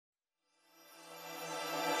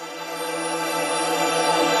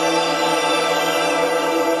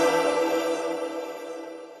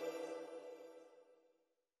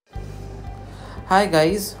Hi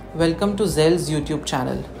guys, welcome to Zell's YouTube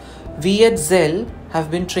channel. We at Zell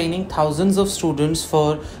have been training thousands of students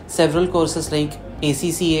for several courses like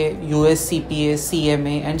ACCA, US CPA,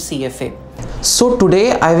 CMA and CFA. So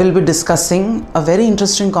today I will be discussing a very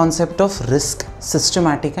interesting concept of risk,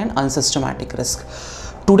 systematic and unsystematic risk.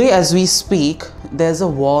 Today as we speak, there's a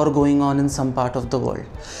war going on in some part of the world.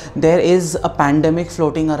 There is a pandemic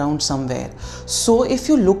floating around somewhere. So if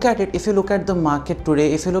you look at it, if you look at the market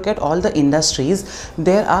today, if you look at all the industries,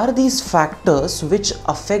 there are these factors which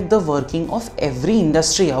affect the working of every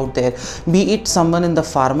industry out there. Be it someone in the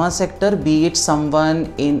pharma sector, be it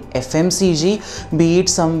someone in FMCG, be it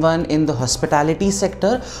someone in the hospitality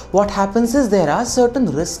sector. What happens is there are certain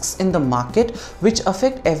risks in the market which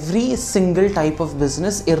affect every single type of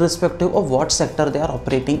business irrespective of what sector they are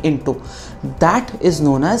operating into. That is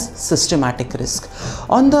known as systematic risk.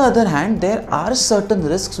 On the other hand, there are certain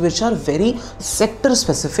risks which are very sector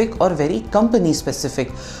specific or very company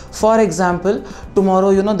specific. For example,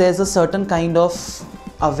 tomorrow there's a certain kind of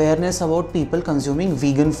awareness about people consuming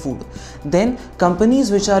vegan food. Then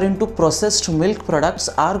companies which are into processed milk products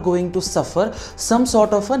are going to suffer some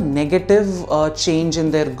sort of a negative change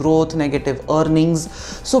in their growth, negative earnings.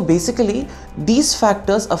 So basically these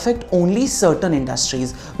factors affect only certain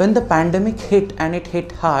industries. When the pandemic hit and it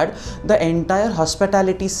hit hard, the entire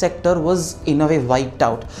hospitality sector was in a way wiped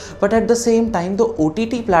out. But at the same time, the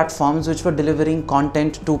OTT platforms which were delivering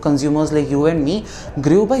content to consumers like you and me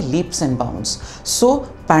grew by leaps and bounds. So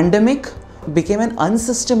pandemic became an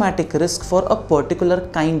unsystematic risk for a particular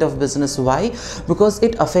kind of business. Why? Because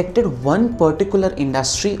it affected one particular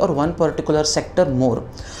industry or one particular sector more.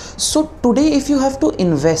 So today if you have to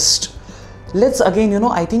invest, let's again,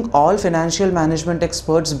 I think all financial management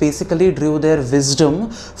experts basically drew their wisdom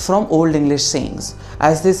from old English sayings.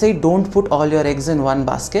 As they say, don't put all your eggs in one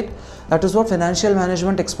basket. That is what financial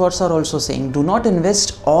management experts are also saying. Do not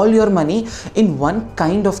invest all your money in one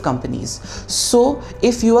kind of companies. So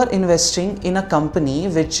if you are investing in a company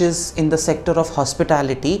which is in the sector of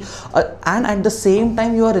hospitality and at the same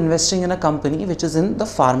time you are investing in a company which is in the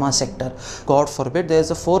pharma sector, God forbid there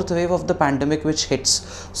is a fourth wave of the pandemic which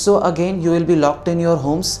hits. So again, you will be locked in your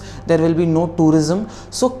homes. There will be no tourism.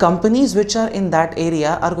 So companies which are in that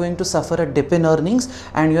area are going to suffer a dip in earnings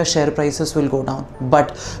and your share prices will go down.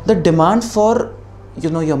 But the demand for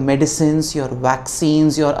your medicines, your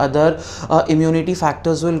vaccines, your other immunity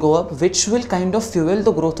factors will go up, which will kind of fuel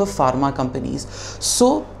the growth of pharma companies.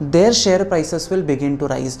 So their share prices will begin to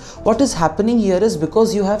rise. What is happening here is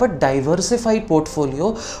because you have a diversified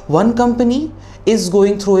portfolio, one company is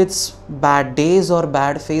going through its bad days or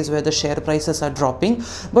bad phase where the share prices are dropping,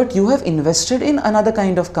 but you have invested in another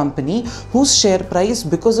kind of company whose share price,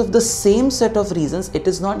 because of the same set of reasons, it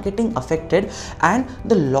is not getting affected, and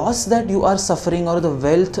the loss that you are suffering or the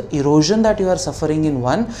wealth erosion that you are suffering in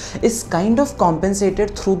one is kind of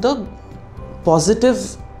compensated through the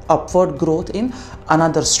positive upward growth in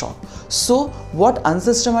another stock. So what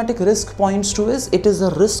unsystematic risk points to is it is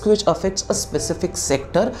a risk which affects a specific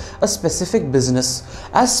sector, a specific business.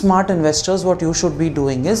 As smart investors, what you should be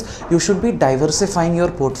doing is you should be diversifying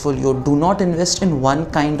your portfolio. Do not invest in one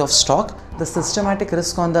kind of stock. The systematic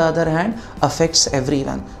risk, on the other hand, affects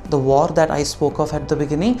everyone. The war that I spoke of at the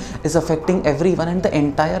beginning is affecting everyone and the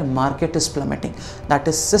entire market is plummeting. That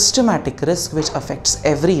is systematic risk which affects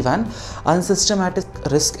everyone. Unsystematic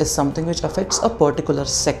risk is something which affects a particular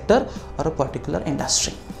sector or a particular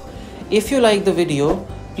industry. If you like the video,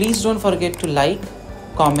 please don't forget to like,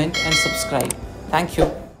 comment and subscribe. Thank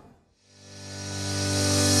you.